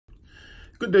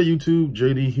Good day, YouTube.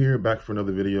 JD here, back for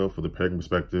another video for the Pagan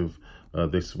Perspective.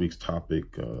 This week's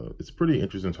topic, it's a pretty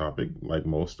interesting topic, like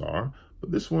most are,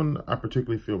 but this one I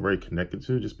particularly feel very connected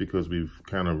to just because we've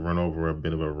kind of run over a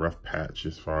bit of a rough patch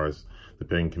as far as the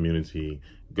pagan community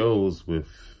goes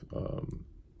with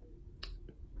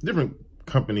different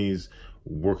companies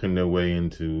working their way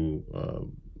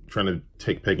into trying to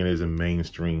take paganism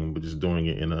mainstream, but just doing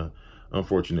it in a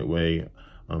unfortunate way.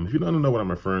 If you don't know what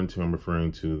I'm referring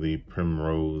to the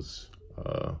Primrose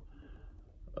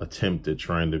attempt at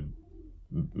trying to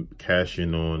cash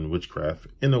in on witchcraft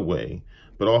in a way,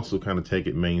 but also kind of take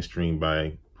it mainstream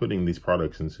by putting these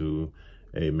products into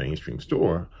a mainstream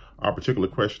store. Our particular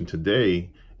question today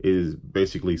is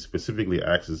basically specifically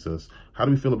asks us, how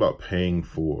do we feel about paying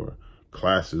for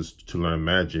classes to learn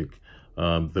magic?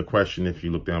 The question, if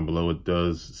you look down below, it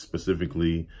does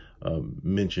specifically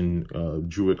mention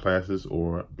Druid classes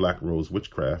or Black Rose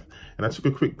Witchcraft. And I took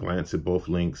a quick glance at both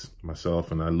links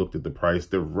myself, and I looked at the price.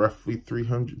 They're roughly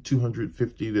 $250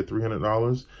 to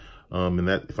 $300. And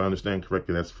that, if I understand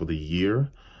correctly, that's for the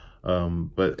year.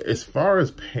 But as far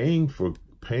as paying for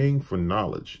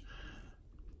knowledge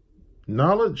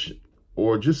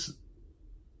or just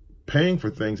paying for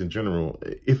things in general,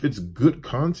 if it's good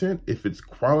content, if it's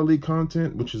quality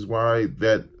content, which is why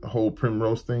that whole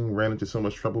Primrose thing ran into so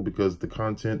much trouble, because the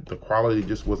content, the quality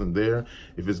just wasn't there.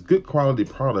 If it's good quality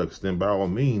products, then by all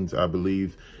means, I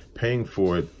believe paying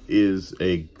for it is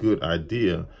a good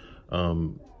idea.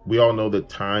 We all know that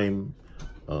time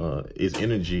is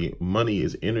energy, money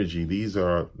is energy.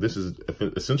 This is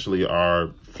essentially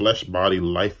our flesh, body,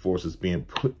 life forces being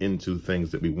put into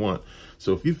things that we want.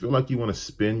 So if you feel like you want to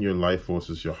spend your life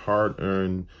forces, your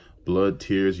hard-earned blood,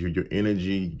 tears, your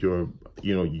energy, your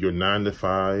 9 to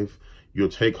 5, your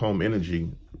take-home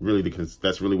energy, really, because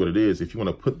that's really what it is. If you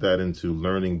want to put that into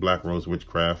learning Black Rose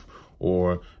Witchcraft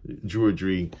or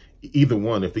Druidry, either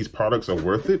one, if these products are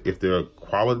worth it, if they're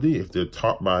quality, if they're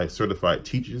taught by certified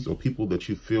teachers or people that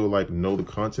you feel like know the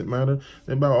content matter,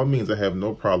 then by all means, I have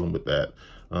no problem with that.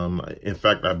 In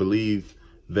fact, I believe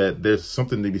that there's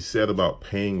something to be said about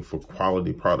paying for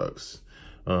quality products.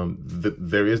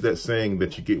 There is that saying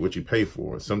that you get what you pay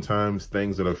for. Sometimes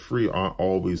things that are free aren't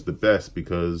always the best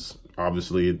because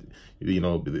obviously,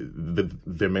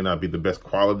 there may not be the best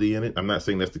quality in it. I'm not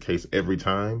saying that's the case every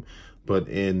time, but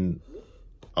in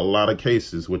a lot of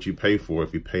cases, what you pay for,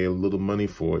 if you pay a little money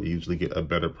for it, you usually get a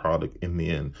better product in the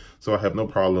end. So I have no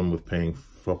problem with paying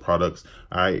for products.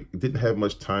 I didn't have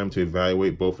much time to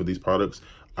evaluate both of these products.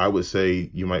 I would say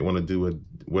you might want to do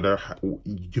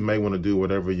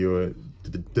whatever your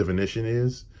divination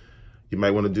is. You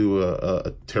might want to do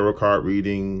a tarot card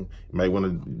reading. You might want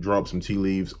to draw up some tea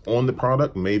leaves on the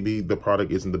product. Maybe the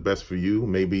product isn't the best for you.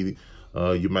 Maybe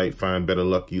you might find better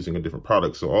luck using a different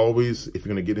product. So always, if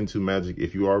you're going to get into magic,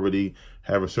 if you already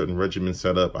have a certain regimen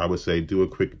set up, I would say do a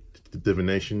quick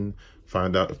divination.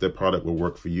 Find out if that product will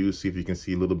work for you. See if you can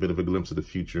see a little bit of a glimpse of the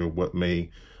future, what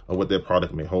that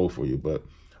product may hold for you. But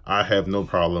I have no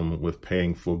problem with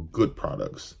paying for good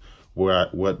products. Where I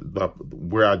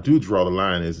do draw the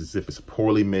line is if it's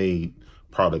poorly made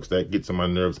products, that gets on my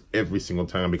nerves every single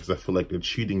time, because I feel like they're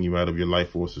cheating you out of your life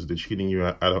forces. They're cheating you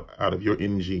out of your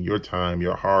energy, your time,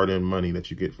 your hard-earned money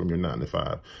that you get from your 9 to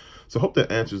 5. So I hope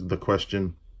that answers the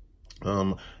question.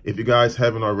 If you guys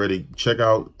haven't already, check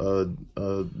out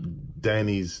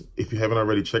Danny's. If you haven't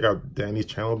already, check out Danny's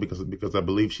channel, because I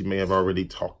believe she may have already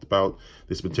talked about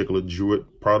this particular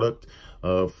Druid product.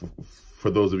 For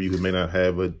those of you who may not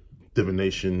have a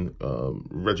divination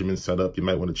regimen set up, you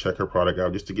might want to check her product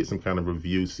out just to get some kind of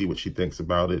review, see what she thinks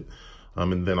about it.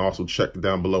 And then also check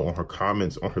down below on her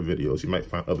comments on her videos. You might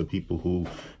find other people who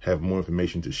have more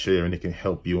information to share, and it can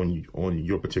help you on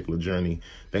your particular journey.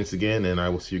 Thanks again, and I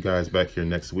will see you guys back here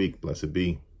next week. Blessed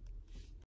be.